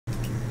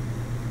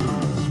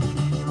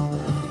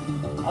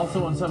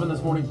Also on 7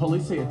 this morning,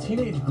 police say a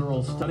teenage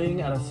girl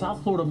studying at a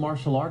South Florida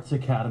martial arts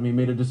academy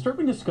made a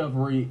disturbing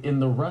discovery in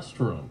the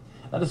restroom.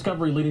 That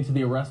discovery leading to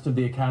the arrest of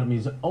the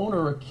academy's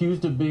owner,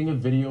 accused of being a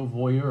video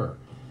voyeur.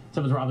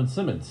 7's Robin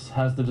Simmons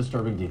has the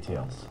disturbing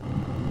details.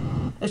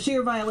 A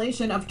sheer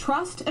violation of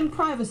trust and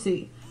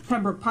privacy.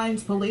 Pembroke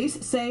Pines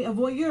Police say a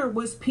voyeur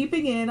was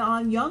peeping in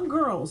on young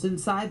girls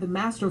inside the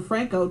Master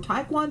Franco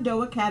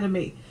Taekwondo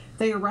Academy.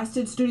 They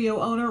arrested studio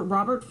owner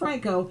Robert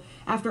Franco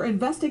after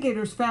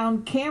investigators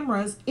found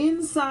cameras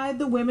inside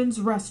the women's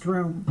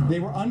restroom. They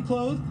were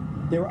unclothed,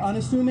 they were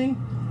unassuming,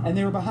 and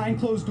they were behind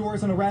closed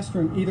doors in a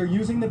restroom, either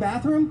using the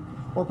bathroom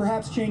or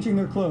perhaps changing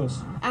their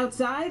clothes.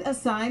 Outside, a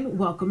sign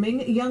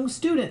welcoming young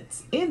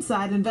students.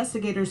 Inside,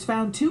 investigators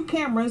found 2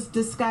 cameras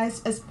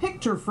disguised as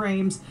picture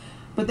frames,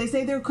 but they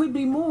say there could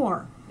be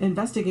more.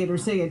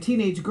 Investigators say a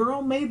teenage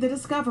girl made the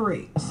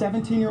discovery. A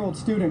 17-year-old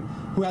student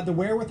who had the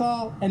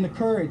wherewithal and the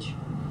courage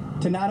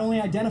to not only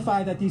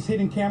identify that these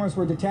hidden cameras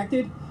were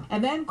detected,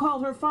 and then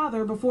called her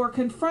father before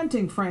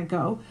confronting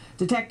Franco.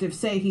 Detectives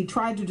say he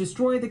tried to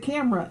destroy the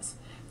cameras.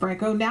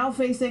 Franco now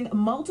facing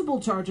multiple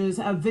charges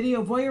of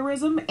video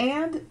voyeurism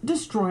and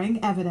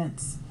destroying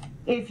evidence.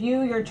 If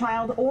you, your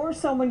child, or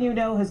someone you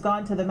know has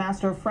gone to the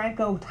Master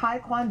Franco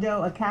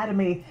Taekwondo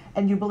Academy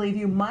and you believe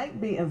you might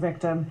be a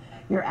victim,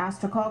 you're asked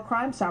to call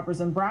Crime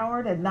Stoppers in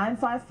Broward at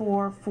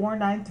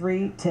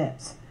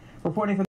 954-493-TIPS. Reporting for